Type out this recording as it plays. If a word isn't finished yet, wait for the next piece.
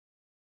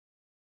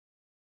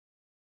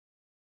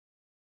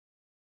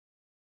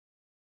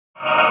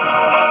The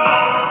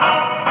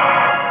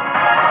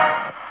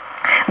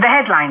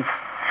headlines.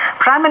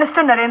 Prime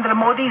Minister Narendra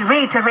Modi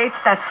reiterates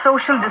that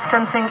social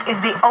distancing is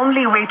the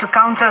only way to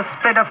counter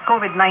spread of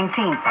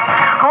COVID-19.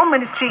 Home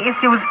Ministry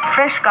issues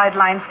fresh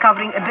guidelines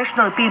covering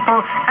additional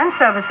people and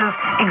services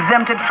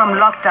exempted from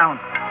lockdown.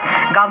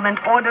 Government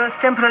orders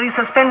temporary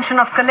suspension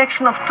of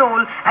collection of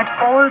toll at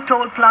all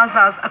toll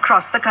plazas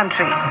across the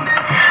country.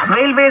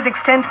 Railways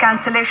extend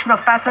cancellation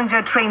of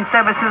passenger train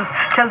services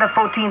till the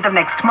 14th of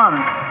next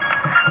month.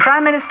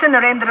 Prime Minister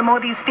Narendra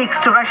Modi speaks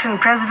to Russian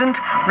President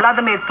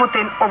Vladimir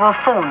Putin over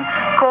phone,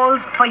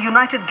 calls for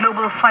united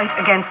global fight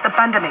against the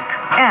pandemic,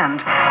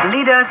 and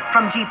leaders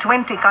from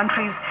G20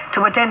 countries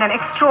to attend an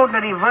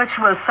extraordinary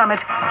virtual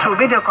summit through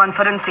video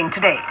conferencing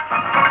today.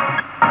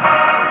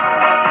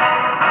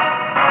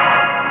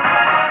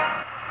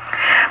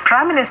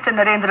 Prime Minister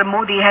Narendra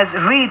Modi has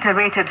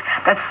reiterated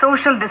that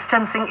social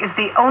distancing is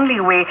the only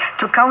way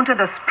to counter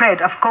the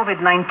spread of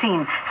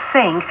COVID-19,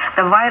 saying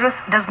the virus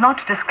does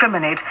not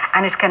discriminate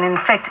and it can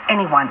infect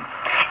anyone.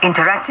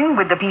 Interacting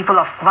with the people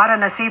of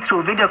Varanasi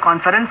through video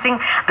conferencing,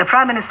 the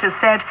Prime Minister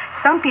said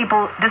some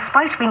people,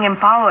 despite being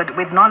empowered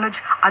with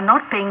knowledge, are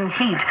not paying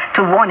heed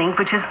to warning,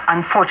 which is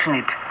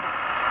unfortunate.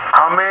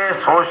 हमें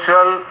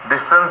social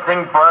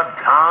distancing पर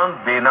ध्यान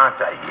देना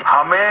चाहिए,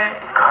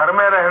 हमें घर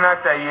में रहना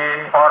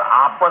चाहिए और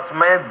आपस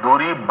में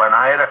दूरी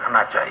बनाए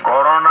रखना चाहिए।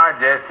 कोरोना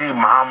जैसी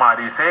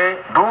महामारी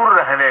से दूर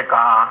रहने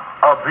का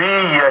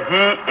अभी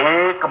यही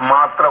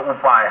एकमात्र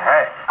उपाय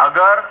है।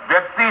 अगर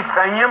व्यक्ति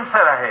संयम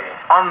से रहे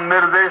और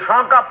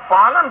निर्देशों का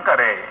पालन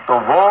करे तो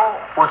वो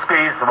उसके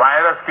इस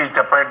वायरस की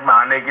चपेट में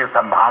आने की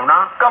संभावना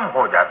कम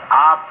हो जाती।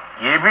 आप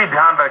ये भी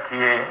ध्यान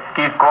रखिए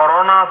कि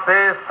कोरोना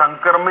से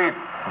संक्रमित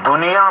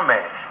दुनिया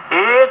में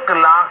 1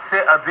 लाख से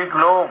अधिक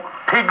लोग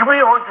ठीक भी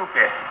हो चुके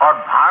हैं और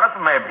भारत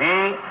में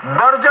भी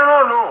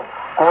दर्जनों लोग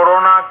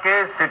कोरोना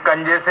के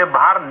शिकंजे से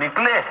बाहर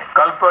निकले हैं।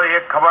 कल तो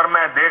एक खबर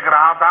मैं देख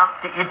रहा था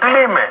कि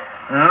इटली में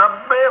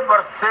 90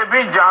 वर्ष से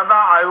भी ज्यादा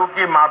आयु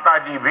की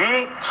माताजी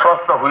भी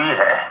स्वस्थ हुई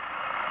है।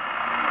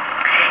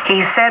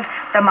 He said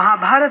the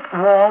Mahabharat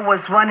war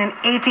was won in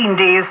 18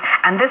 days,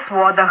 and this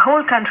war the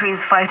whole country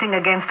is fighting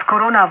against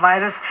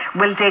coronavirus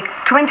will take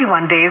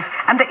 21 days,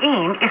 and the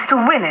aim is to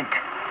win it.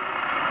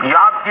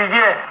 याद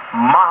कीजिए,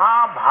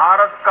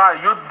 महाभारत का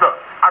युद्ध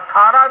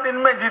 18 दिन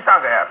में जीता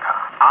गया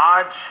था।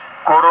 आज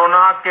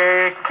कोरोना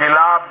के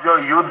खिलाफ जो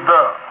युद्ध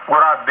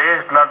पूरा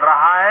देश लड़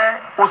रहा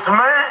है,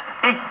 उसमें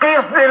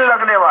 21 दिन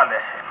लगने वाले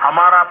हैं।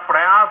 हमारा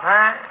प्रयास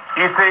है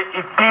इसे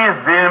 21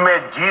 दिन में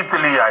जीत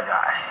लिया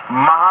जाए।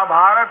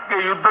 महाभारत के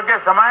युद्ध के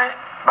समय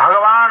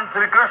भगवान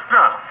श्री कृष्ण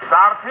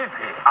सारथी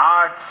थे।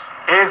 आज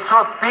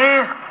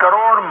 130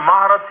 करोड़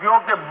महारथियों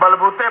के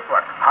बलबूते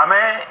पर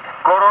हमें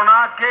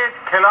कोरोना के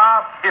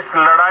खिलाफ इस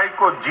लड़ाई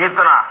को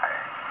जीतना है।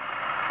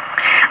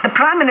 The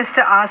Prime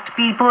Minister asked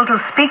people to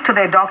speak to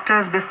their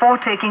doctors before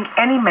taking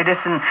any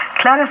medicine,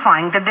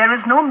 clarifying that there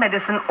is no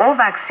medicine or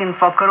vaccine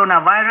for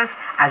coronavirus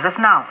as of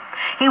now.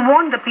 He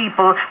warned the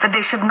people that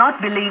they should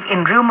not believe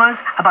in rumors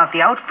about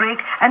the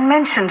outbreak and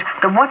mentioned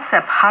the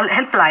WhatsApp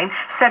helpline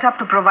set up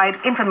to provide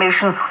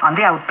information on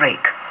the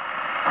outbreak.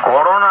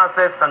 Corona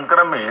से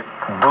संक्रमित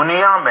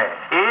दुनिया में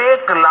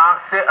 1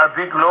 लाख से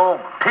अधिक लोग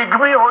ठीक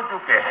भी हो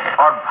चुके हैं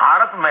और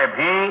भारत में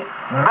भी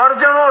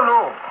दर्जनों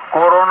लोग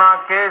कोरोना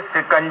के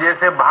शिकंजे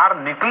से बाहर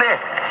निकले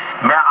हैं।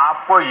 मैं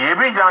आपको ये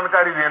भी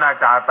जानकारी देना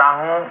चाहता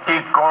हूं कि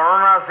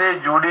कोरोना से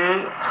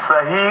जुड़ी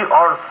सही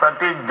और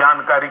सटीक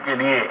जानकारी के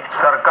लिए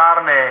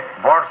सरकार ने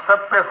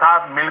व्हाट्सएप के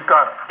साथ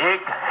मिलकर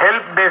एक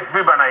हेल्प डेस्क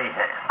भी बनाई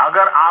है।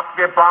 अगर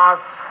आपके पास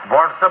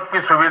व्हाट्सएप की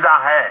सुविधा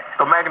है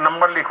तो मैं एक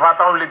नंबर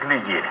लिखवाता हूं, लिख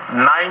लीजिए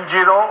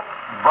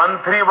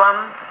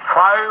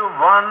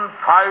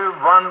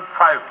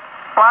 90-131-51515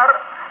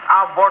 पर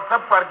आप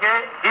व्हाट्सएप करके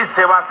इस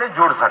सेवा से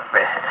जुड़ सकते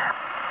हैं।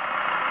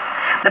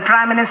 The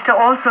Prime Minister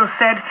also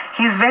said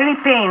he is very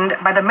pained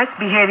by the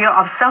misbehavior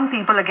of some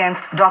people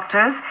against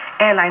doctors,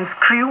 airlines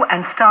crew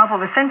and staff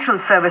of essential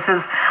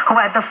services who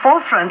are at the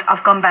forefront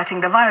of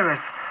combating the virus.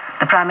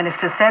 The Prime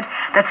Minister said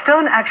that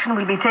stern action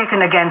will be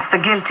taken against the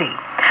guilty.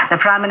 The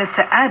Prime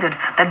Minister added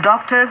that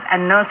doctors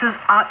and nurses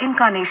are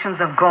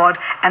incarnations of God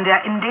and they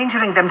are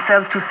endangering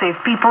themselves to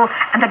save people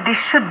and that they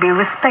should be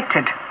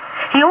respected.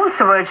 He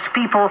also urged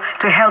people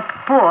to help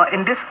poor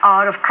in this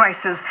hour of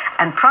crisis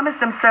and promised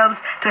themselves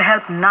to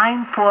help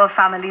 9 poor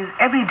families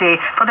every day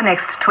for the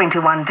next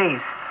 21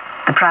 days.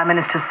 The Prime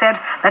Minister said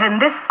that in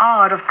this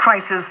hour of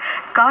crisis,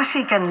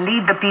 Kashi can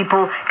lead the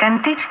people, can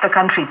teach the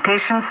country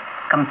patience,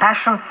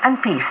 compassion and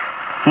peace.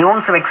 He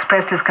also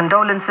expressed his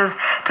condolences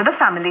to the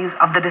families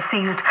of the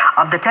deceased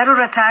of the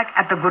terror attack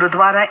at the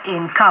Gurudwara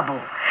in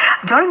Kabul.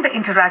 During the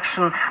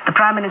interaction, the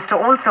Prime Minister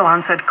also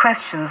answered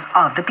questions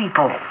of the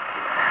people.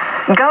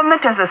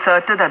 Government has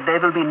asserted that there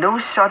will be no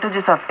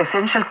shortages of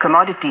essential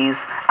commodities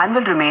and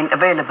will remain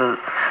available.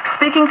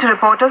 Speaking to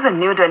reporters in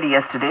New Delhi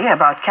yesterday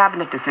about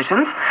cabinet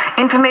decisions,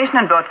 Information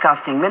and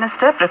Broadcasting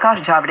Minister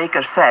Prakash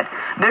Javadekar said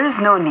there is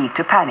no need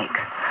to panic.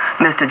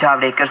 Mr.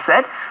 Javadekar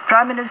said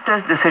Prime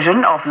Minister's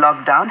decision of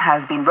lockdown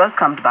has been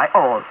welcomed by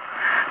all.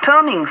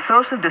 terming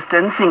social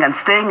distancing and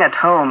staying at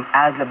home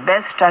as the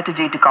best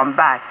strategy to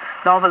combat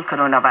novel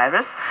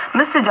coronavirus.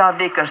 Mr.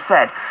 Javadekar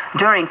said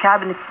during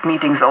cabinet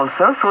meetings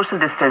also social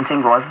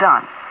distancing was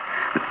done.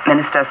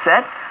 Minister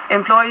said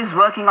employees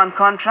working on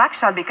contract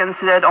shall be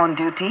considered on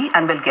duty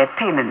and will get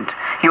payment.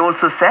 He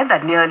also said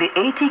that nearly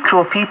 80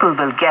 crore people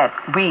will get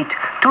wheat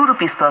 2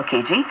 rupees per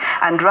kg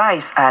and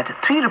rice at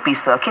 3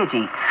 rupees per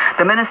kg.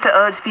 The minister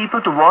urged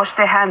people to wash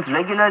their hands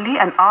regularly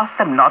and asked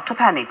them not to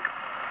panic.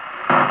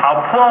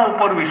 अफवाहों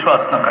पर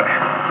विश्वास न करें,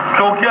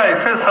 क्योंकि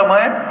ऐसे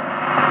समय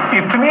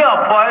इतनी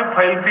अफवाहें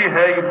फैलती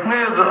है, इतने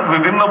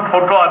विभिन्न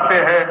फोटो आते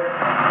हैं,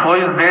 वो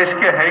इस देश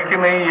के है कि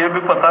नहीं ये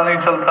भी पता नहीं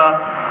चलता।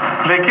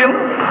 लेकिन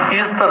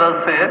इस तरह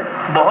से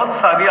बहुत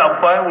सारी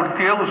अफवाहें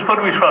उठती है, उस पर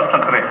विश्वास न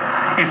करें।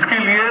 इसके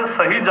लिए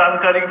सही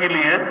जानकारी के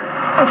लिए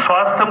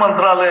स्वास्थ्य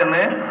मंत्रालय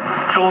ने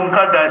जो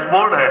उनका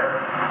डैशबोर्ड है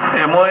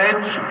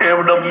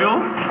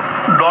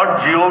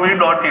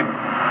mohfw.gov.in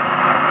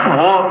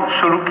वो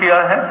शुरू किया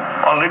है,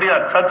 ऑलरेडी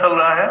अच्छा चल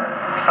रहा है।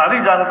 सारी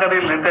जानकारी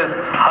लेटेस्ट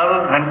हर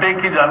घंटे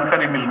की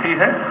जानकारी मिलती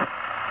है।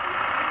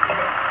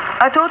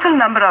 A total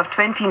number of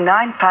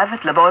 29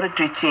 private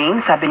laboratory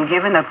chains have been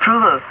given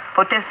approval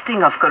for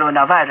testing of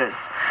coronavirus.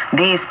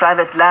 These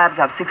private labs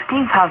have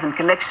 16,000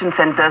 collection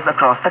centers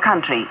across the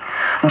country.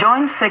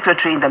 Joint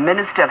Secretary in the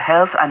Ministry of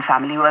Health and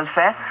Family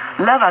Welfare,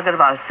 Love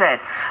Agarwal said,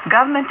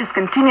 government is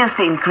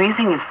continuously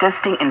increasing its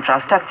testing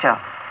infrastructure.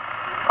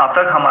 अब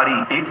तक हमारी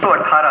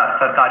 118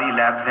 सरकारी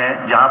labs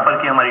हैं जहां पर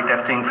कि हमारी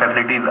testing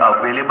facilities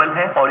available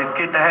हैं और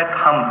इसके तहत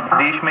हम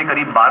देश में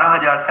करीब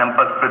 12,000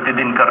 सैंपल्स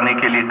प्रतिदिन करने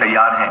के लिए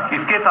तैयार हैं।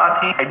 इसके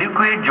साथ ही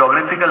एडिक्वेट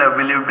ज्योग्राफिकल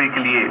अवेलेबिलिटी के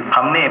लिए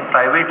हमने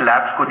प्राइवेट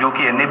लैब्स को जो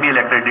कि NABL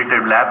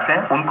एक्रेडिटेड लैब्स हैं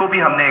उनको भी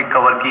हमने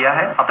कवर किया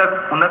है। अब तक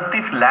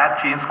 29 लैब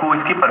चेन्स को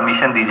इसकी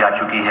परमिशन दी जा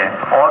चुकी है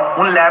और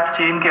उन लैब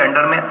चेन के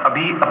अंडर में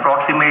अभी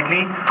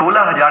अप्रोक्सीमेटली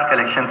 16,000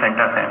 कलेक्शन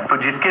सेंटर्स हैं, तो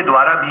जिसके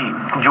द्वारा भी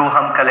जो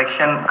हम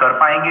कलेक्शन कर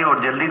पाएंगे और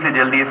जल्दी से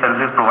जल्दी ये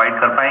सर्विसेज प्रोवाइड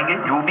कर पाएंगे।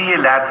 जो भी ये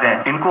लैब्स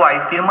हैं इनको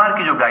ICMR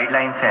की जो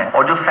गाइडलाइंस हैं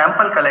और जो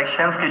सैंपल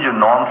कलेक्शंस के जो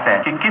नॉर्म्स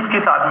हैं कि किस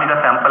किस आदमी का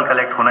सैंपल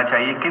कलेक्ट होना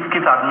चाहिए, किस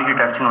किस आदमी की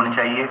टेस्टिंग होनी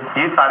चाहिए,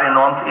 ये सारे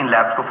नॉर्म्स इन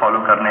लैब्स को फॉलो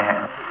करने हैं।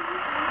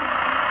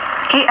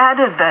 He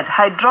added that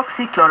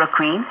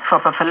hydroxychloroquine for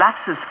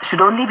prophylaxis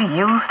should only be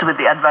used with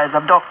the advice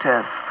of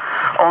doctors.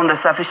 On the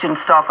sufficient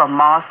stock of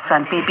masks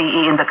and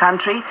PPE in the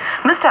country,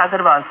 Mr.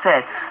 Agarwal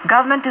said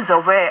government is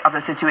aware of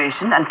the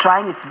situation and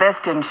trying its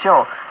best to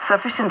ensure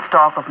sufficient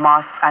stock of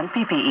masks and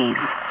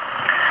PPEs.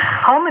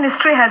 Home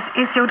Ministry has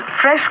issued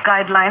fresh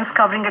guidelines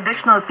covering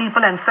additional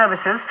people and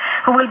services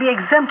who will be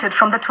exempted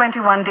from the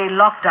 21-day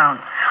lockdown.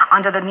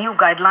 Under the new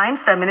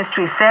guidelines, the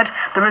ministry said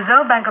the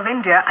Reserve Bank of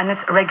India and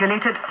its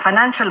regulated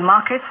financial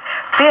markets,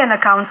 pay and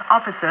accounts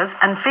officers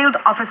and field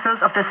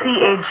officers of the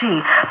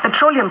CAG,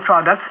 petroleum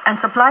products and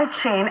supply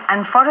chain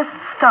and forest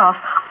staff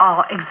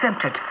are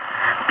exempted.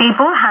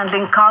 People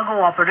handling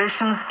cargo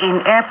operations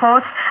in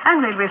airports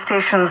and railway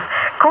stations,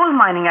 coal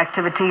mining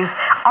activities,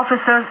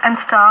 officers and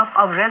staff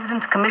of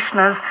resident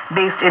commissioners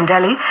based in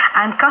Delhi,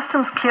 and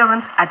customs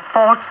clearance at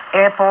ports,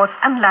 airports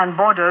and land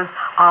borders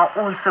are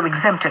also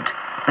exempted.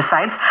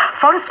 Besides,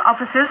 forest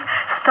officers,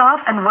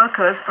 staff and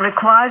workers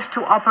required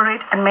to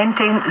operate and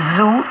maintain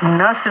zoo,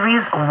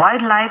 nurseries,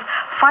 wildlife,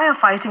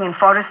 firefighting in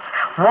forests,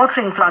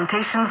 watering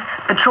plantations,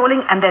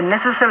 patrolling and their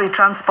necessary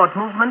transport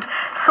movement,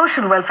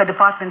 social welfare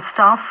department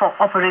staff for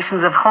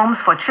operations of homes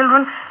for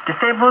children,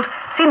 disabled,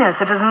 senior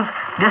citizens,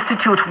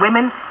 destitute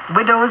women,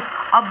 widows,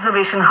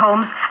 observation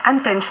homes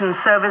and pension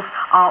service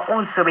are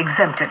also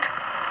exempted.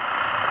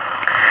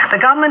 The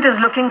government is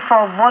looking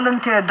for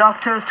volunteer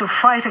doctors to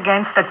fight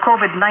against the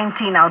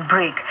COVID-19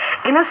 outbreak.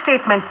 In a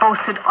statement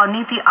posted on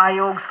Niti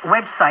Aayog's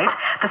website,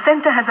 the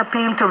centre has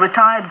appealed to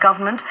retired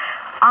government,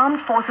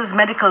 armed forces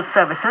medical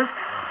services,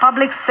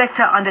 public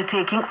sector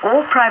undertaking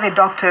or private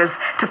doctors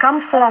to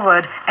come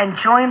forward and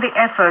join the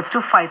efforts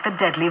to fight the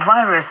deadly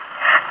virus.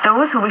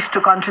 Those who wish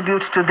to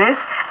contribute to this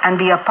and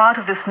be a part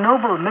of this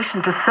noble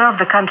mission to serve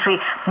the country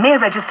may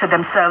register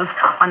themselves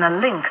on a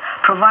link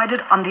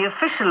provided on the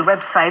official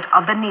website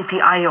of the Niti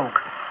Aayog.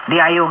 The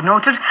Aayog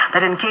noted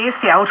that in case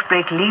the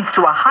outbreak leads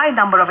to a high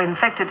number of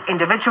infected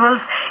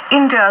individuals,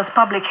 India's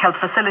public health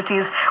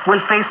facilities will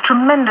face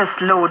tremendous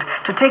load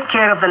to take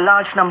care of the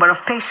large number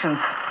of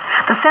patients.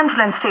 The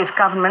central and state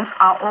governments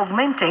are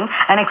augmenting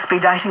and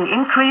expediting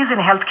increase in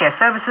healthcare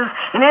services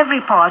in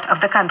every part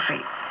of the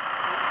country.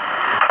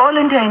 All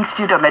India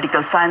Institute of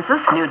Medical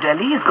Sciences, New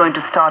Delhi, is going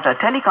to start a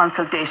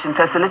teleconsultation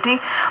facility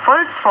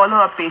for its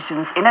follow-up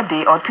patients in a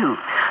day or two.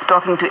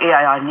 Talking to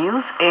AIR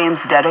News,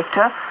 AIMS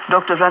Director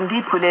Dr.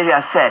 Randeep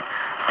Guleria said,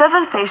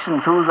 several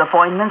patients whose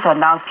appointments are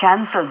now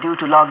cancelled due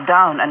to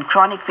lockdown and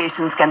chronic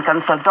patients can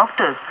consult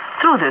doctors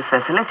through this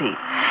facility.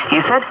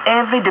 He said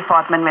every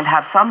department will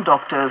have some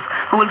doctors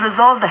who will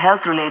resolve the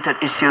health-related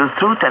issues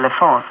through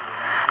telephone.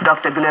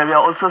 Dr. Guleria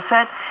also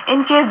said,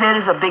 in case there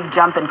is a big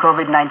jump in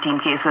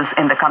COVID-19 cases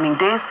in the coming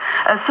days,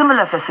 a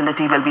similar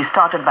facility will be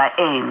started by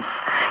AIMS.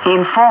 He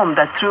informed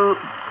that through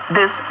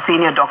this,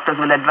 senior doctors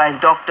will advise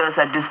doctors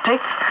at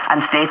districts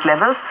and state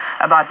levels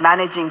about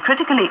managing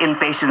critically ill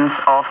patients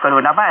of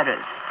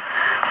coronavirus.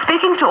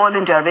 Speaking to All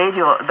India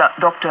Radio,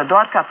 Dr.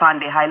 Dwarka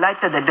Pandey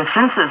highlighted the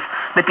differences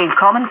between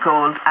common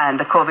cold and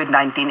the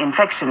COVID-19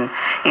 infection.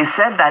 He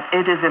said that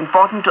it is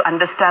important to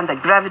understand the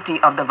gravity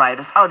of the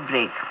virus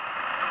outbreak.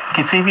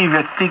 किसी भी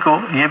व्यक्ति को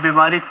ये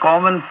बीमारी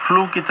common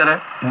flu की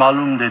तरह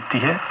मालूम देती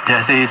है,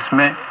 जैसे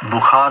इसमें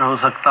बुखार हो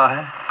सकता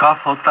है,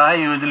 कफ होता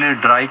है, यूजुअली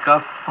ड्राई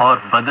कफ,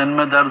 और बदन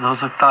में दर्द हो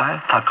सकता है,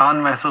 थकान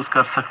महसूस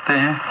कर सकते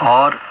हैं,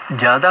 और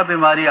ज़्यादा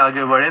बीमारी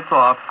आगे बढ़े तो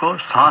आपको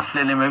सांस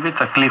लेने में भी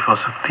तकलीफ हो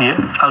सकती है।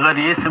 अगर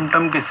ये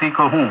सिम्टम किसी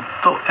को हों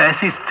तो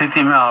ऐसी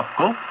स्थिति में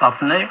आपको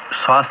अपने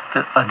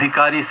स्वास्थ्य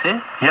अधिकारी से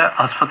या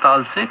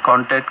अस्पताल से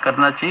कांटेक्ट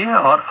करना चाहिए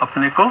और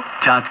अपने को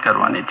जांच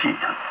करवानी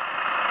चाहिए।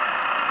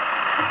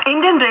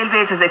 Indian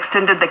Railways has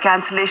extended the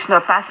cancellation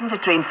of passenger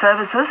train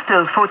services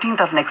till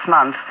 14th of next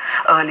month.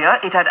 Earlier,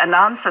 it had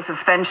announced the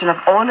suspension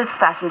of all its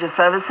passenger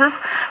services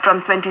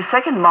from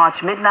 22nd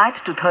March midnight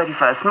to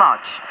 31st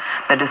March.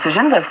 The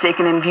decision was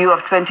taken in view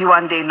of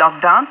 21-day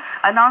lockdown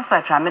announced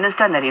by Prime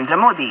Minister Narendra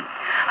Modi.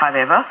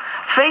 However,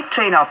 freight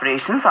train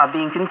operations are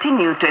being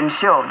continued to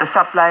ensure the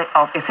supply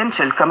of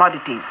essential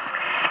commodities.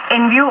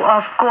 In view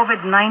of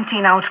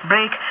COVID-19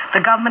 outbreak,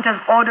 the government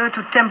has ordered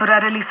to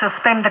temporarily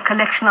suspend the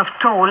collection of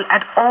toll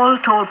at all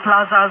toll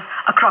plazas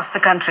across the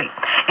country.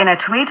 In a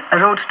tweet,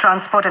 Road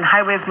Transport and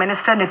Highways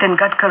Minister Nitin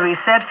Gadkari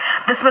said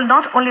this will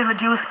not only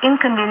reduce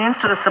inconvenience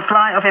to the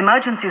supply of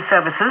emergency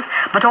services,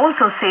 but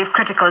also save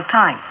critical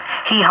time.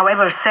 He,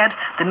 however, said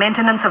the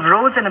maintenance of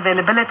roads and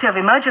availability of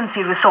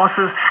emergency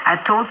resources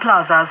at toll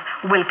plazas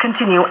will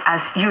continue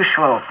as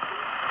usual.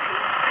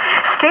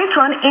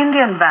 State-run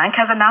Indian Bank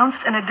has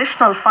announced an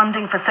additional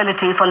funding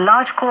facility for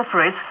large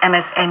corporates,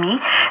 MSME,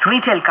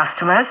 retail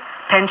customers,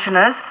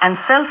 pensioners and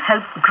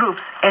self-help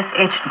groups,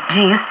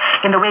 SHGs,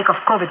 in the wake of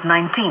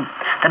COVID-19.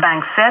 The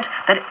bank said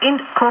that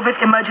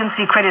COVID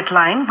emergency credit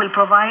line will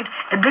provide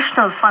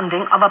additional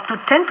funding of up to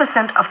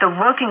 10% of the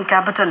working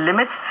capital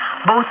limits,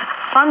 both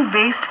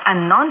fund-based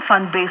and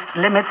non-fund-based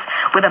limits,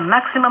 with a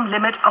maximum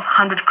limit of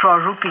 100 crore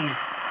rupees.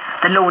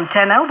 The loan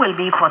tenor will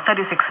be for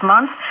 36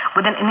 months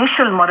with an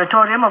initial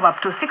moratorium of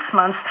up to 6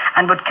 months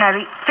and would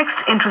carry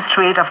fixed interest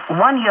rate of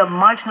 1 year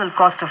marginal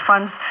cost of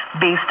funds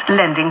based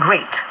lending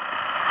rate.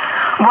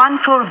 1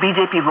 crore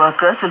BJP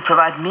workers will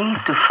provide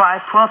meals to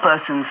 5 poor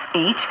persons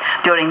each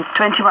during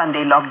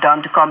 21-day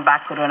lockdown to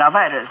combat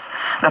coronavirus.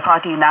 The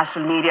party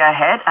national media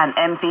head and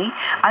MP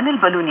Anil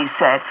Baluni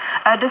said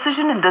a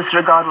decision in this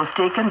regard was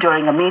taken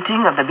during a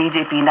meeting of the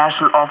BJP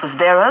national office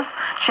bearers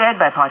chaired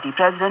by party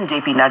president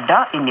JP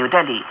Nadda in New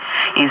Delhi.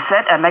 He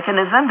said a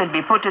mechanism will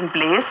be put in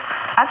place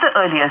at the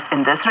earliest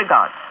in this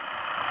regard.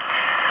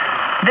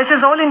 This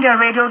is All India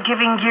Radio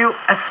giving you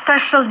a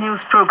special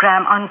news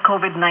program on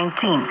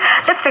COVID-19.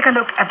 Let's take a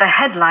look at the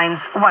headlines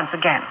once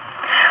again.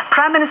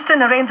 Prime Minister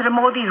Narendra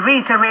Modi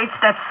reiterates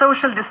that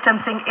social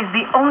distancing is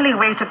the only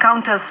way to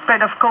counter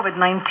spread of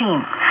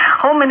COVID-19.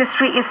 Home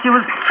Ministry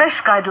issues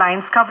fresh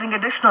guidelines covering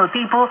additional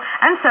people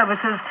and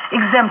services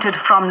exempted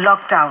from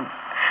lockdown.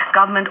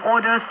 Government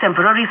orders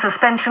temporary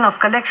suspension of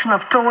collection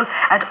of toll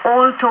at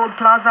all toll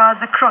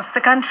plazas across the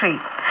country.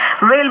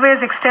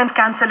 Railways extend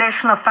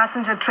cancellation of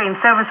passenger train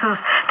services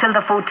till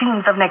the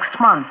 14th of next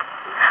month.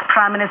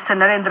 Prime Minister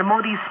Narendra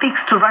Modi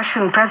speaks to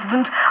Russian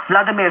President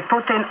Vladimir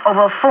Putin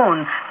over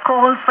phone,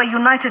 calls for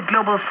united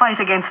global fight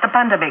against the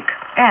pandemic,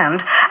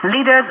 and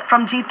leaders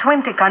from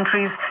G20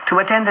 countries to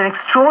attend an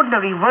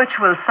extraordinary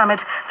virtual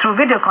summit through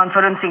video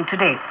conferencing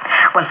today.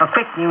 Well, for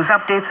quick news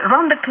updates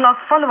round the clock,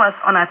 follow us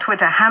on our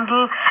Twitter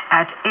handle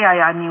at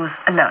AIR News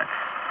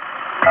Alerts.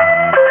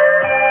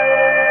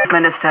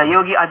 Minister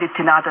Yogi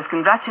Adityanath has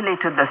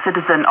congratulated the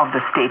citizens of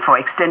the state for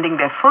extending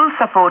their full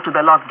support to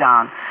the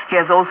lockdown. He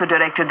has also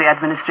directed the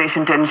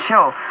administration to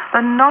ensure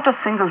that not a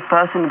single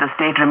person in the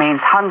state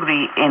remains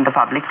hungry in the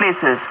public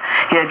places.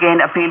 He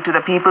again appealed to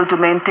the people to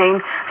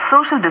maintain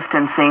social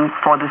distancing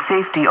for the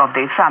safety of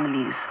their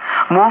families.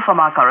 More from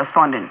our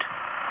correspondent.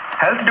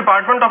 Health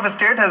Department of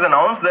State has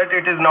announced that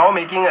it is now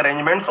making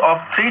arrangements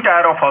of 3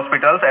 tier of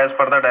hospitals as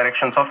per the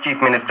directions of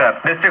Chief Minister.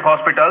 District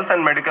hospitals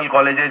and medical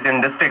colleges in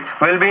districts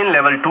will be in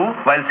level 2,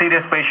 while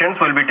serious patients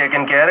will be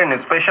taken care in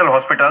special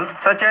hospitals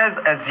such as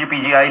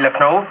SGPGI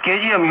Lucknow,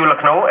 KGMU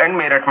Lucknow and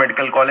Meerut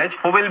Medical College,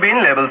 who will be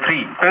in level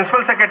 3.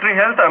 Principal Secretary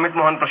Health Amit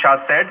Mohan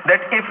Prasad said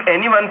that if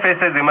anyone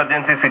faces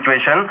emergency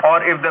situation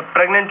or if the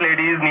pregnant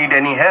ladies need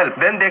any help,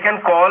 then they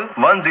can call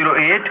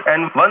 108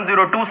 and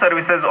 102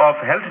 services of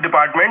Health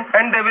Department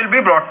and they will be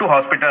brought to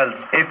hospitals.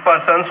 If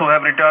persons who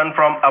have returned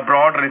from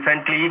abroad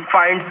recently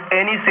finds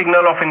any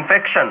signal of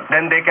infection,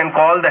 then they can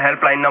call the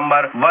helpline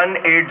number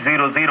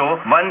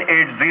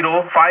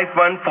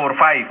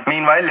 1800-180-5145.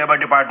 Meanwhile, Labour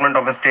Department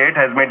of State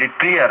has made it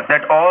clear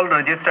that all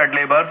registered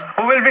labourers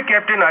who will be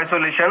kept in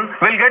isolation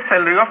will get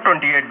salary of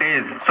 28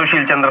 days.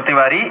 Sushil Chandra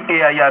Tiwari,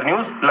 AIR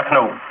News,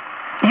 Lucknow.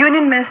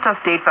 Union Minister of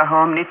State for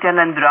Home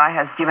Nityanand Rai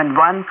has given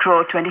 1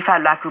 crore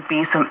 25 lakh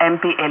rupees from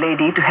MP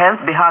LAD to help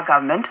Bihar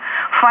government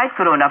fight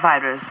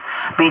coronavirus.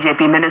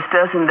 BJP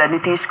ministers in the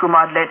Nitish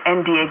Kumar-led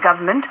NDA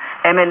government,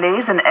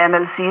 MLAs and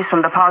MLCs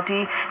from the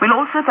party will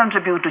also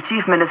contribute to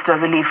Chief Minister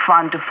Relief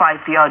Fund to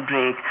fight the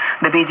outbreak.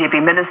 The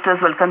BJP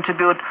ministers will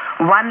contribute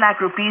 1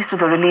 lakh rupees to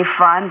the Relief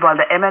Fund, while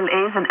the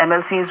MLAs and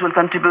MLCs will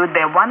contribute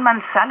their 1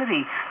 month's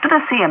salary to the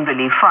CM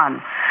Relief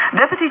Fund.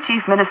 Deputy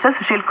Chief Minister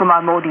Sushil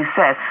Kumar Modi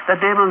said that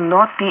there will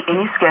not be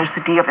any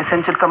scarcity of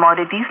essential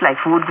commodities like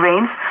food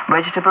grains,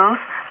 vegetables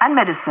and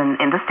medicine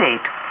in the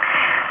state.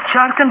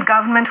 Jharkhand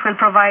government will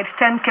provide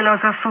 10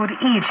 kilos of food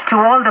each to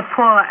all the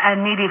poor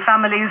and needy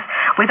families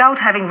without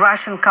having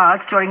ration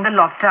cards during the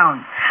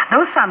lockdown.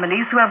 Those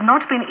families who have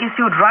not been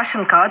issued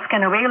ration cards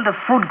can avail the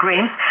food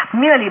grains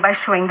merely by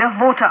showing their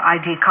voter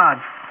ID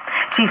cards.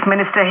 Chief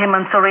Minister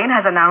Hemant Soren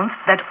has announced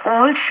that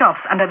all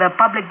shops under the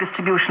public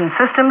distribution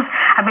systems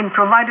have been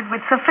provided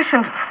with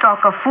sufficient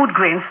stock of food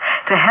grains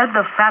to help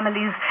the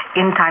families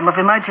in time of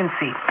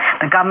emergency.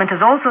 The government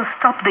has also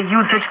stopped the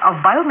usage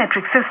of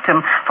biometric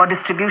system for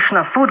distribution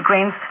of food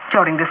grains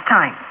during this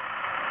time.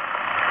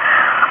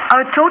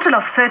 A total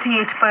of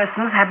 38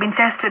 persons have been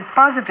tested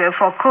positive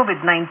for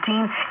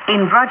COVID-19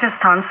 in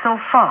Rajasthan so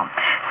far.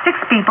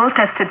 6 people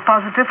tested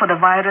positive for the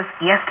virus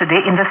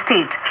yesterday in the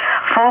state.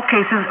 4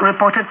 cases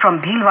reported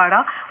from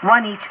Bhilwara,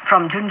 1 each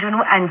from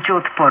Junjunu and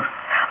Jodhpur.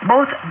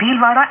 Both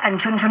Bhilwara and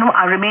Junjunu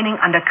are remaining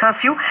under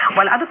curfew,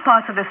 while other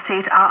parts of the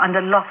state are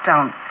under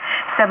lockdown.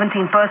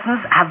 17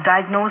 persons have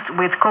diagnosed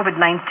with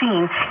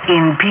COVID-19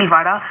 in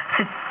Bhilwara.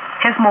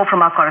 Here's more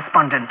from our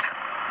correspondent.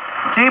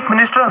 Chief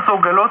Minister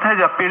Ashok Gehlot has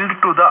appealed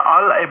to the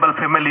all able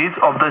families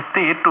of the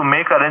state to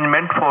make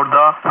arrangement for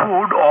the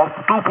food of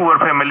 2 poor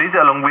families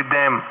along with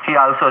them. He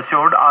also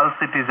assured all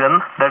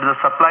citizens that the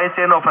supply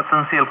chain of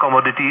essential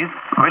commodities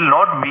will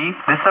not be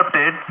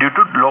disrupted due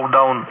to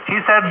lockdown.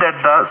 He said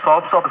that the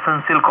shops of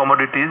essential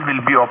commodities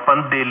will be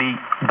open daily.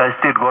 The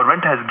state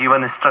government has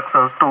given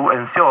instructions to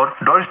ensure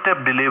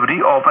doorstep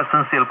delivery of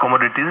essential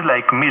commodities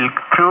like milk,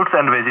 fruits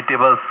and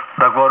vegetables.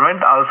 The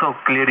government also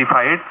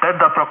clarified that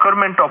the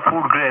procurement of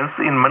food grains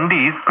in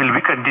mandis will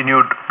be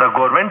continued. The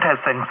government has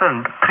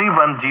sanctioned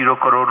 310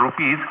 crore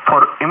rupees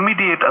for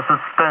immediate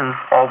assistance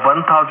of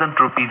 1000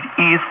 rupees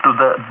each to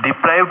the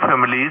deprived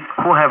families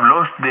who have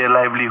lost their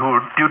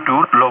livelihood due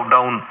to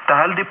lockdown. The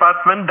health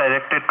department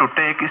directed to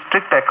take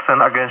strict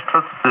action against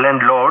such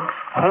landlords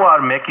who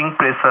are making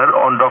pressure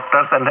on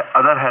doctors and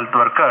other health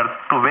workers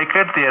to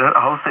vacate their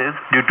houses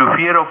due to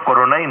fear of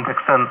corona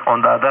infection.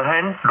 On the other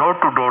hand,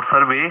 door-to-door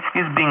survey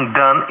is being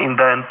done in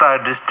the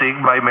entire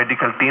district by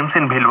medical teams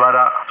in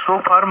Bhilwara. So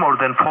far, more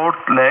than 4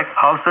 lakh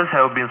houses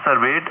have been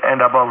surveyed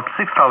and about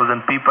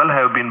 6,000 people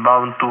have been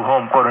bound to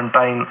home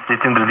quarantine.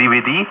 Jitendra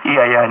Dwivedi,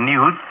 AIR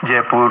News,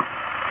 Jaipur.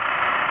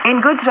 In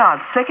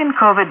Gujarat, second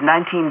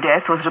COVID-19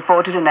 death was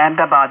reported in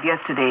Ahmedabad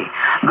yesterday.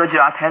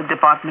 Gujarat Health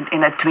Department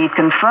in a tweet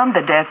confirmed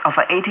the death of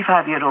an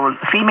 85-year-old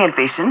female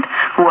patient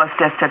who was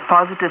tested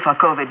positive for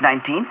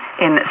COVID-19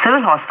 in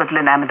civil hospital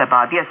in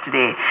Ahmedabad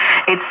yesterday.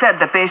 It said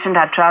the patient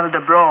had traveled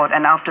abroad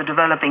and after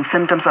developing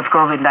symptoms of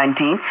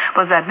COVID-19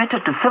 was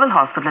admitted to civil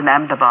hospital in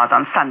Ahmedabad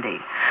on Sunday.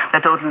 The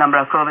total number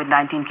of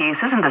COVID-19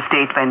 cases in the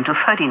state went to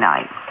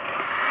 39.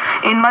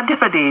 In Madhya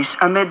Pradesh,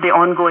 amid the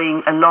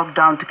ongoing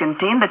lockdown to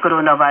contain the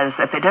coronavirus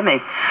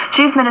epidemic,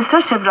 Chief Minister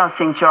Shivraj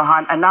Singh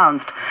Chauhan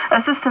announced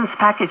assistance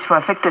package for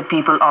affected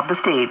people of the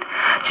state.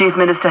 Chief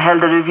Minister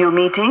held a review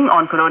meeting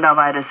on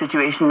coronavirus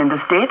situation in the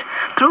state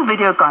through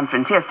video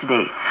conference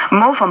yesterday.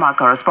 More from our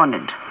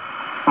correspondent.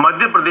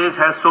 Madhya Pradesh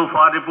has so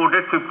far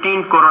reported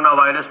 15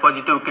 coronavirus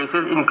positive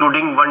cases,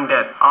 including 1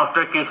 death.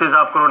 After cases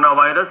of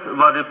coronavirus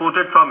were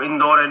reported from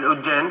Indore and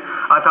Ujjain,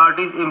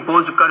 authorities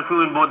imposed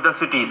curfew in both the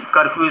cities.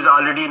 Curfew is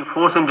already in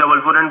force in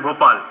Jabalpur and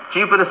Bhopal.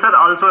 Chief Minister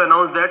also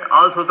announced that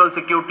all social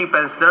security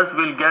pensioners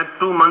will get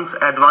 2 months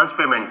advance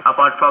payment.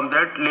 Apart from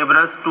that,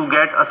 laborers to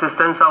get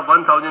assistance of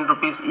 1000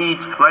 rupees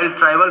each, while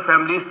tribal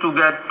families to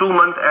get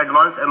 2-month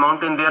advance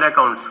amount in their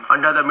accounts.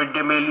 Under the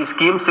midday meal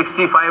scheme,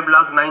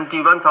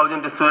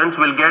 65,91,000 students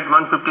will get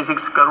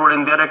 156 crore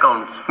in their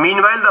accounts.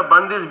 Meanwhile, the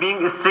Bandh is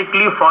being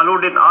strictly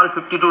followed in all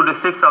 52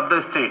 districts of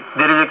the state.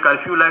 There is a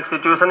curfew-like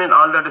situation in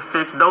all the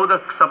districts, though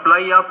the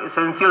supply of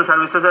essential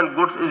services and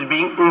goods is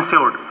being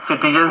ensured.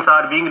 Citizens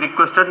are being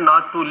requested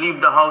not to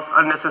leave the house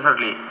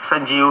unnecessarily.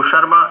 Sanjeev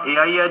Sharma,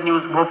 AIR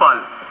News,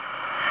 Bhopal.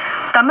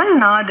 Tamil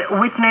Nadu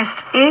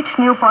witnessed 8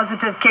 new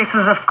positive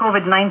cases of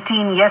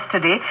COVID-19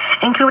 yesterday,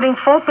 including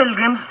 4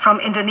 pilgrims from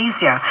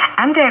Indonesia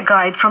and their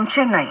guide from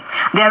Chennai.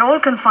 They are all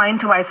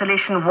confined to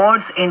isolation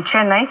wards in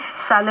Chennai,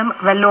 Salem,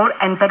 Vellore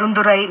and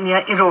Perundurai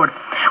near Erode.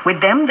 With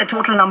them, the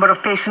total number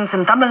of patients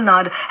in Tamil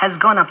Nadu has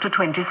gone up to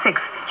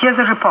 26. Here's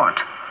a report.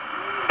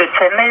 The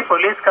Chennai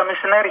Police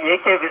Commissioner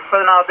A.K.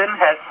 Viswanathan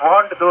has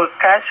warned those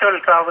casual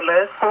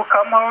travelers who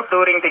come out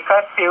during the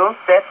curfew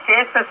that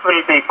cases will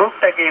be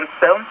booked against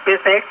them,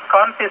 besides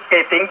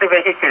confiscating the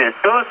vehicles.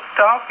 Those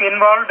staff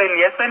involved in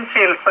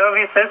essential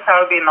services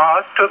have been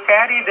asked to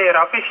carry their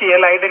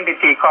official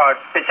identity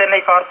cards. The Chennai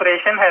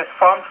Corporation has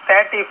formed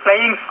 30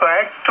 flying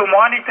squads to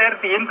monitor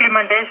the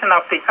implementation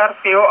of the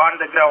curfew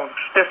on the ground.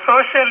 The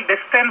social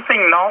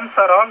distancing norms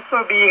are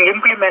also being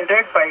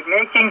implemented by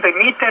making the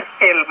meter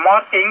scale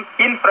markings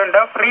in front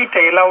of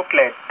retail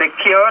outlets. The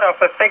cure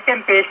of a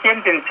second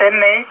patient in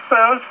Chennai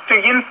serves to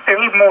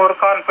instill more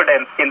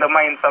confidence in the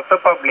minds of the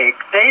public.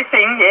 Jai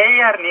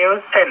Singh, AR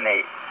News,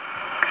 Chennai.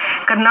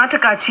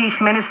 Karnataka Chief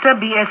Minister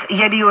B.S.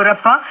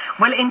 Yediyurappa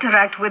will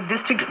interact with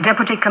district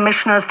deputy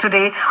commissioners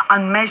today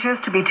on measures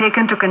to be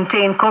taken to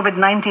contain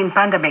COVID-19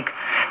 pandemic.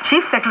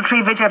 Chief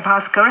Secretary Vijay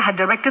Bhaskar had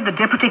directed the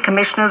deputy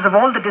commissioners of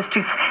all the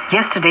districts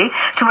yesterday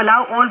to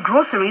allow all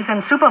groceries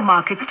and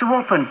supermarkets to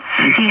open.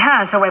 He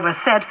has, however,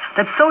 said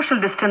that social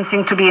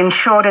distancing to be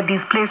ensured at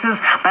these places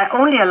by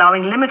only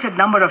allowing limited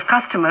number of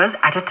customers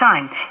at a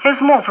time.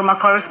 Here's more from our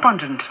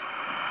correspondent.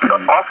 The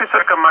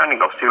officer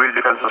commanding of Civil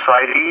Defence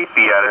Society,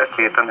 PRS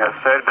Chetan, has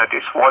said that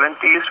its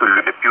volunteers will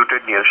be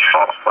deputed near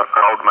shops for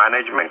crowd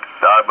management.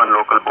 The urban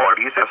local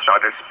bodies have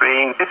started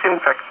spraying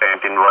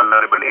disinfectant in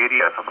vulnerable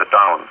areas of the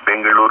town.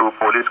 Bengaluru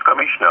Police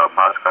Commissioner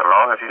Bhaskar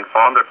Rao has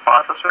informed that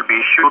passes will be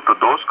issued to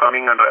those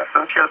coming under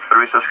essential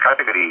services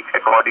category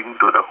according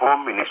to the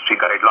Home Ministry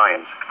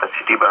guidelines. The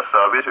city bus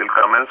service will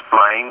commence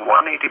flying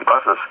 180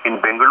 buses in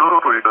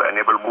Bengaluru today to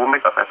enable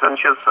movement of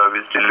essential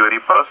service delivery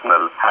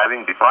personnel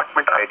having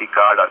department ID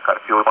card or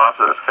curfew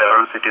passes.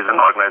 Several citizen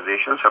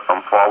organizations have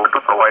come forward to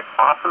provide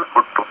parcel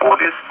food to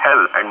police,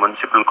 health and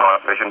municipal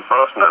corporation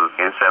personnel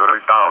in several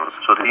towns.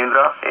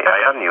 Sudhindra,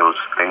 AIR News,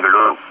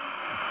 Bengaluru.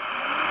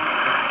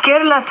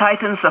 Kerala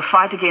tightens the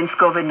fight against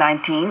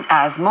COVID-19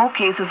 as more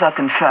cases are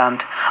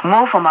confirmed.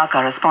 More from our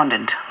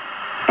correspondent.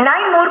 9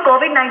 more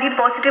COVID-19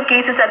 positive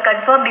cases are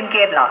confirmed in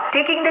Kerala,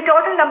 taking the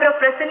total number of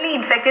presently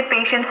infected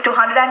patients to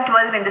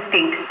 112 in the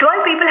state.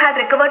 12 people have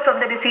recovered from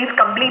the disease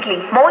completely.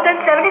 More than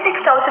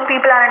 76,000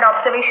 people are under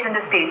observation in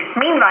the state.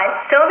 Meanwhile,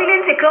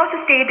 surveillance across the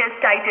state is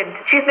tightened.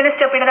 Chief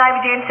Minister Pinarayi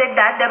Vijayan said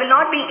that there will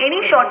not be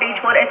any shortage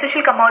for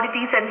essential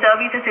commodities and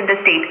services in the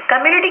state.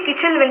 Community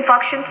kitchen will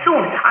function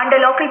soon under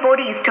local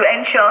bodies to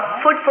ensure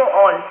food for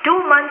all.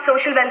 2-month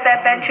social welfare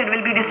pension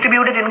will be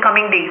distributed in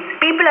coming days.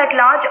 People at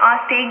large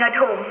are staying at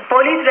home.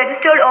 Police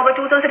registered over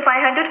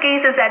 2,500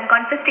 cases and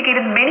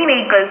confiscated many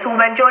vehicles who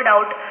ventured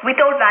out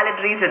without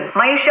valid reason.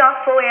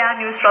 Mayusha, 4AR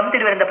News from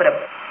Thiruvananthapuram.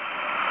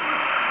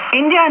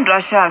 India and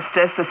Russia have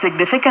stressed the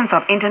significance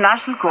of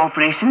international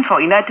cooperation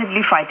for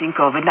unitedly fighting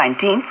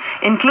COVID-19,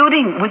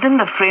 including within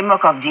the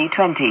framework of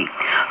G20.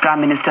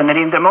 Prime Minister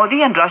Narendra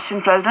Modi and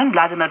Russian President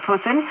Vladimir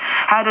Putin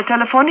had a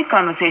telephonic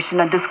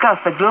conversation and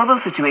discussed the global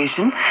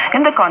situation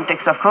in the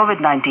context of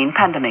COVID-19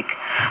 pandemic.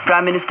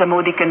 Prime Minister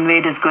Modi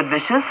conveyed his good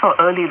wishes for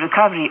early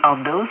recovery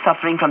of those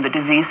suffering from the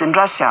disease in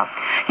Russia.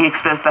 He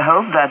expressed the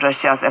hope that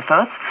Russia's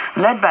efforts,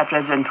 led by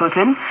President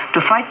Putin, to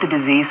fight the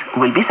disease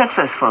will be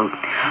successful.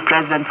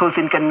 President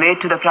Putin conveyed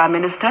to the Prime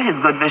Minister his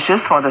good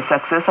wishes for the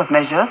success of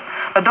measures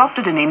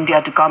adopted in India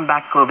to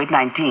combat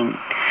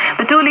COVID-19.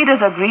 The two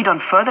leaders agreed on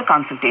further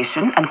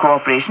consultation and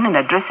cooperation in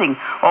addressing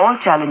all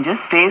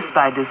challenges faced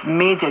by this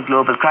major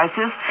global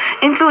crisis,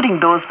 including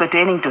those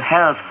pertaining to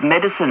health,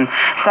 medicine,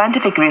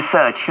 scientific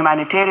research,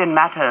 humanitarian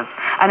matters,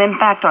 and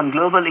impact on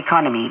global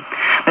economy.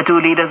 The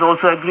two leaders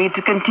also agreed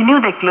to continue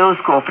their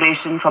close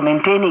cooperation for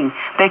maintaining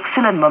the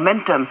excellent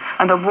momentum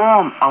and the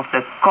warmth of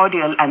the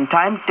cordial and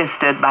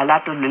time-tested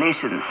bilateral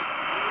relations.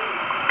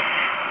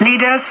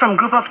 Leaders from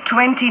group of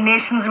 20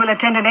 nations will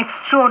attend an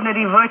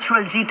extraordinary virtual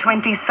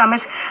G20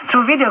 summit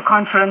through video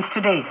conference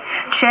today.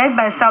 Chaired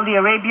by Saudi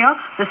Arabia,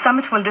 the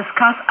summit will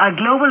discuss a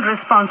global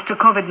response to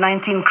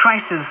COVID-19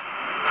 crisis.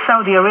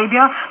 Saudi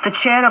Arabia, the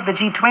chair of the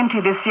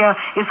G20 this year,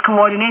 is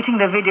coordinating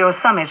the video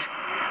summit.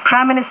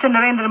 Prime Minister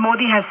Narendra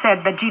Modi has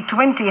said that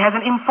G20 has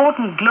an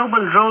important global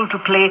role to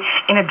play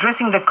in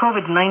addressing the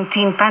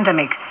COVID-19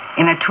 pandemic.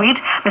 In a tweet,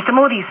 Mr.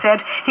 Modi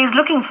said he is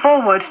looking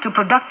forward to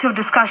productive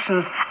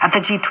discussions at the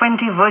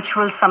G20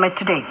 virtual summit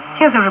today.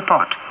 Here's a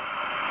report.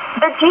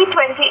 The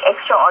G20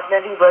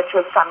 Extraordinary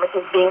Virtual Summit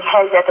is being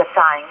held at a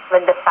time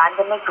when the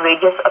pandemic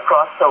rages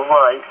across the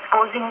world,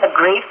 posing a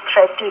grave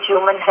threat to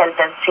human health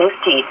and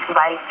safety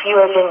while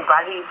fueling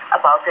worries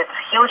about its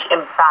huge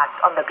impact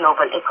on the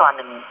global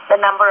economy. The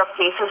number of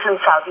cases in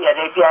Saudi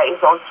Arabia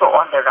is also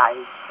on the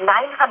rise.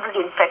 900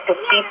 infected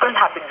people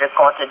have been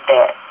recorded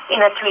there.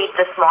 In a tweet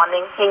this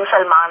morning, King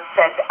Salman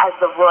said, as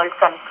the world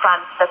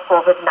confronts the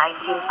COVID-19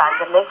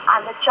 pandemic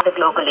and the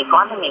global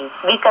economy,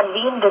 we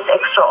convene this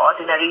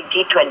extraordinary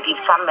G20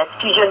 summit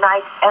to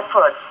unite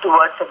efforts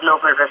towards a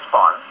global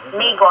response.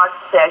 May God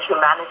spare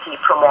humanity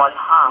from all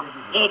harm.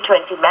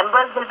 G20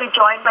 members will be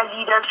joined by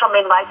leaders from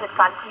invited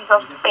countries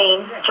of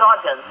Spain,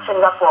 Jordan,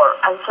 Singapore,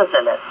 and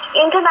Switzerland.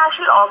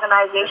 International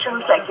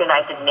organizations like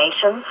United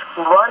Nations,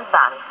 World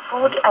Bank,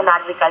 Food and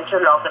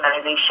Agricultural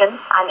Organization,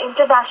 and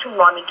International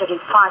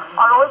Monetary Fund Parman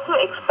are also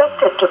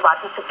expected to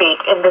participate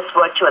in this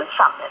virtual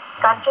summit.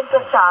 Kanchan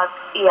Prasad,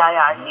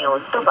 EIR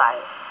News, Dubai.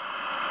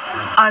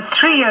 A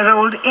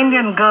 3-year-old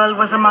Indian girl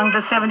was among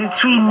the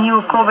 73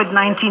 new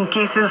COVID-19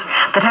 cases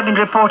that have been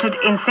reported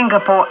in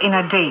Singapore in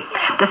a day.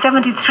 The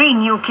 73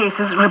 new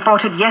cases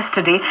reported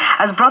yesterday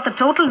has brought the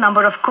total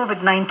number of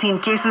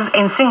COVID-19 cases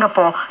in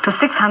Singapore to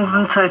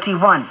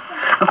 631.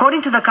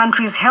 According to the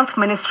country's health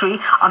ministry,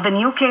 of the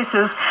new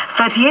cases,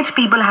 38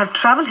 people have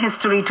travel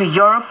history to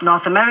Europe,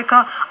 North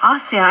America,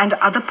 Asia and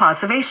other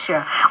parts of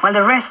Asia, while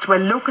the rest were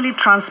locally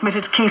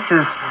transmitted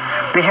cases.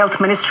 The health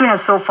ministry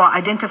has so far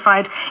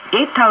identified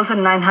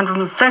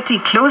 8,930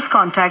 close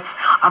contacts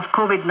of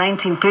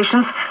COVID-19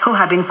 patients who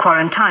have been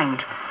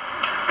quarantined.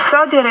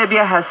 Saudi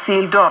Arabia has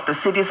sealed off the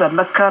cities of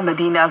Mecca,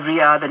 Medina,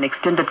 Riyadh and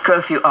extended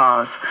curfew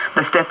hours.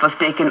 The step was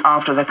taken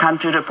after the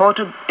country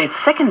reported its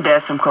second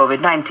death from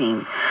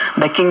COVID-19.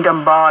 The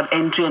kingdom barred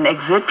entry and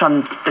exit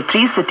from the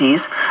 3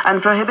 cities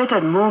and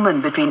prohibited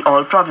movement between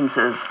all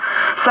provinces.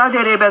 Saudi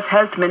Arabia's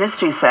health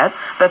ministry said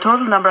the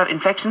total number of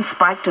infections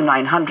spiked to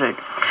 900.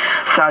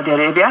 Saudi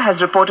Arabia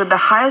has reported the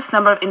highest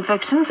number of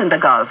infections in the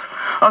Gulf.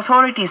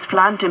 Authorities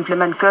plan to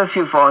implement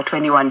curfew for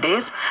 21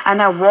 days and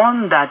have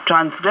warned that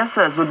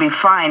transgressors will be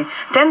fined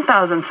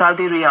 10,000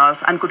 Saudi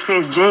riyals and could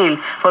face jail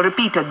for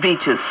repeated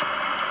breaches.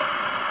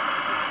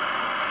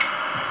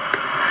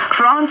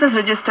 France has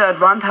registered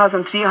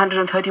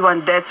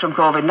 1,331 deaths from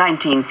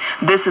COVID-19.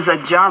 This is a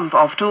jump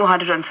of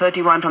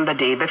 231 from the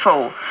day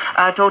before.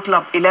 A total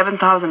of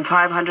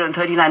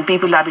 11,539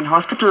 people have been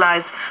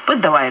hospitalized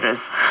with the virus.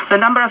 The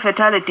number of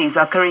fatalities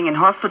occurring in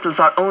hospitals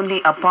are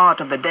only a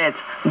part of the deaths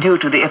due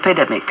to the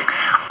epidemic.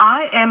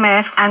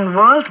 IMF and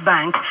World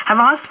Bank have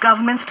asked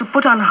governments to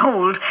put on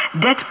hold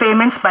debt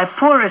payments by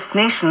poorest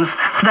nations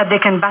so that they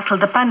can battle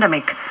the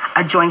pandemic.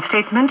 A joint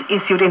statement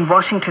issued in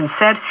Washington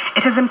said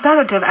it is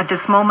imperative at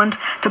this moment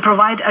to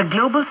provide a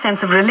global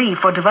sense of relief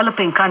for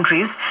developing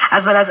countries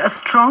as well as a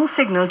strong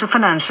signal to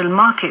financial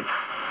markets.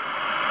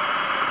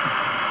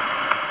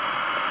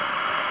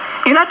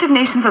 United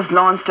Nations has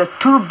launched a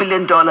 $2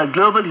 billion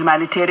global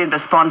humanitarian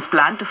response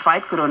plan to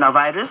fight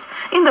coronavirus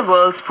in the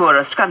world's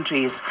poorest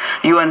countries.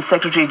 UN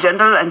Secretary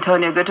General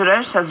Antonio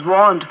Guterres has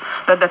warned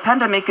that the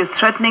pandemic is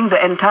threatening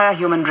the entire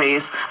human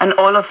race and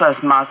all of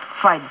us must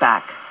fight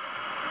back.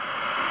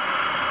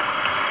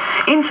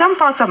 In some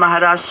parts of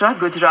Maharashtra,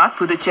 Gujarat,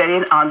 Puducherry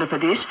and Andhra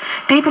Pradesh,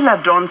 people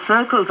have drawn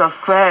circles or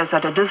squares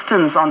at a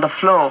distance on the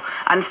floor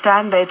and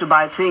stand there to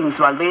buy things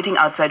while waiting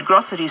outside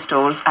grocery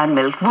stores and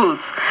milk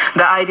booths.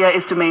 The idea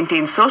is to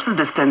maintain social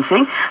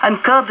distancing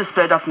and curb the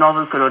spread of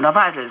novel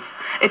coronavirus.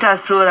 It has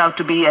proved out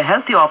to be a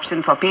healthy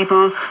option for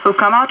people who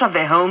come out of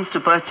their homes to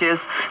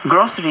purchase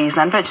groceries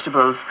and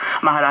vegetables.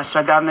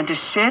 Maharashtra government is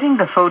sharing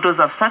the photos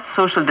of such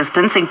social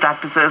distancing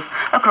practices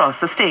across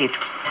the state.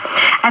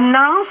 And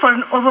now for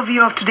an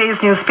overview of today's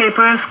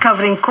newspapers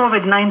covering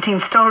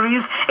COVID-19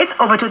 stories, it's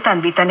over to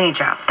Tanvi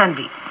Taneja.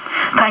 Tanvi.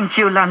 Thank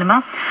you,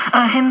 Lalima.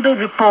 A Hindu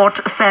report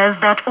says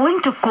that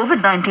owing to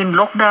COVID-19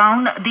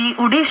 lockdown, the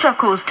Odisha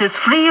coast is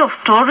free of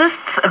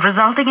tourists,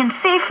 resulting in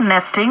safe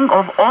nesting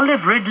of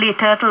olive ridley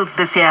turtles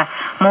this year,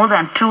 more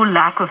than 2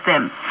 lakh of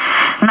them.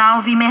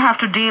 Now we may have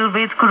to deal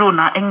with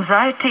corona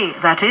anxiety,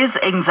 that is,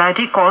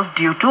 anxiety caused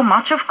due to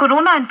much of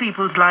corona in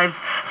people's lives,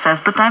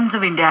 says the Times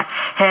of India.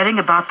 Hearing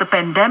about the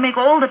pandemic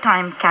all the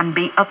time can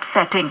be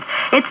upsetting.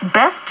 It's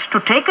best to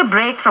take a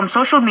break from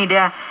social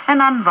media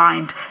and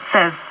unwind,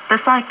 says the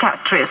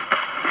psychiatrists.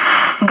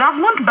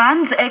 Government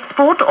bans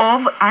export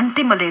of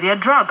anti-malaria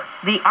drug.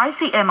 The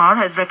ICMR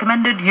has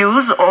recommended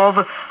use of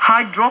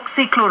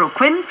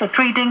hydroxychloroquine for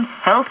treating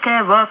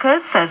healthcare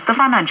workers, says the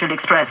Financial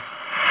Express.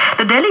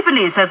 The Delhi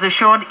police has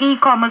assured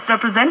e-commerce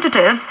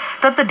representatives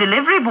that the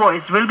delivery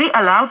boys will be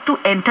allowed to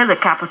enter the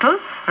capital,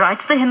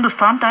 writes the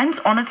Hindustan Times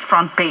on its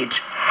front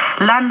page.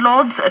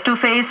 Landlords to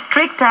face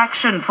strict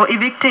action for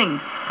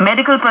evicting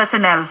medical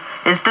personnel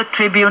is the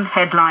Tribune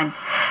headline.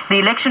 The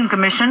Election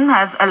Commission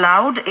has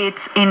allowed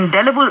its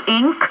indelible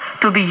ink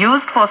to be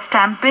used for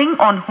stamping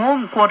on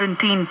home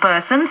quarantine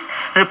persons,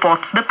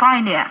 reports the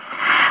Pioneer.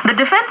 The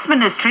Defence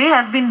Ministry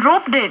has been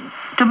roped in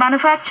to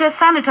manufacture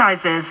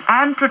sanitizers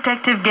and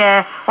protective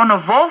gear on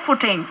a war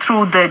footing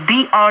through the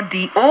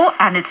DRDO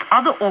and its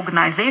other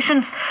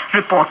organizations,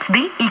 reports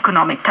the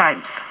Economic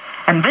Times.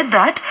 And with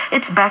that,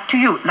 it's back to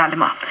you,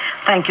 Lalima.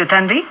 Thank you,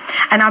 Tanvi.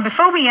 And now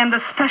before we end the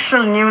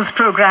special news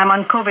program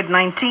on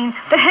COVID-19,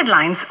 the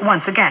headlines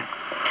once again.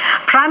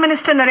 Prime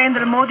Minister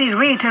Narendra Modi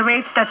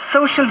reiterates that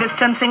social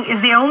distancing is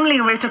the only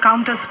way to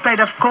counter spread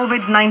of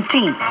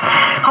COVID-19.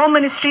 Home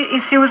Ministry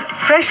issues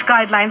fresh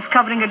guidelines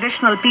covering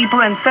additional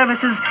people and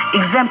services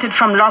exempted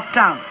from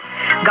lockdown.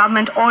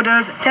 Government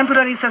orders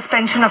temporary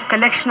suspension of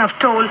collection of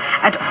toll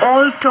at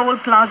all toll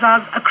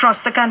plazas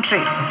across the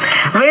country.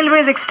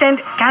 Railways extend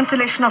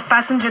cancellation of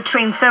passenger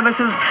train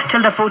services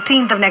till the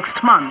 14th of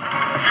next month.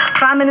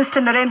 Prime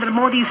Minister Narendra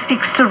Modi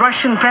speaks to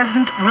Russian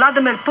President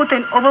Vladimir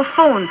Putin over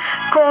phone,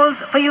 calls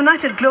for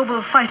united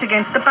global fight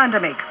against the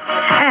pandemic.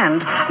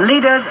 And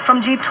leaders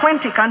from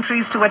G20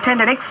 countries to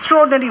attend an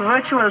extraordinary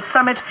virtual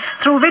summit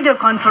through video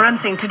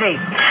conferencing today.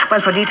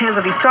 Well, for details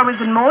of these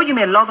stories and more, you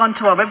may log on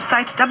to our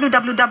website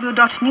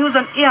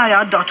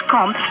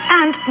www.newsonair.com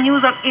and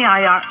News on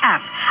AIR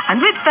app.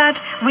 And with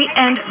that, we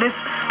end this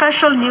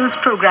special news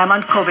program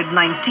on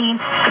COVID-19.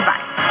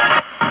 Goodbye.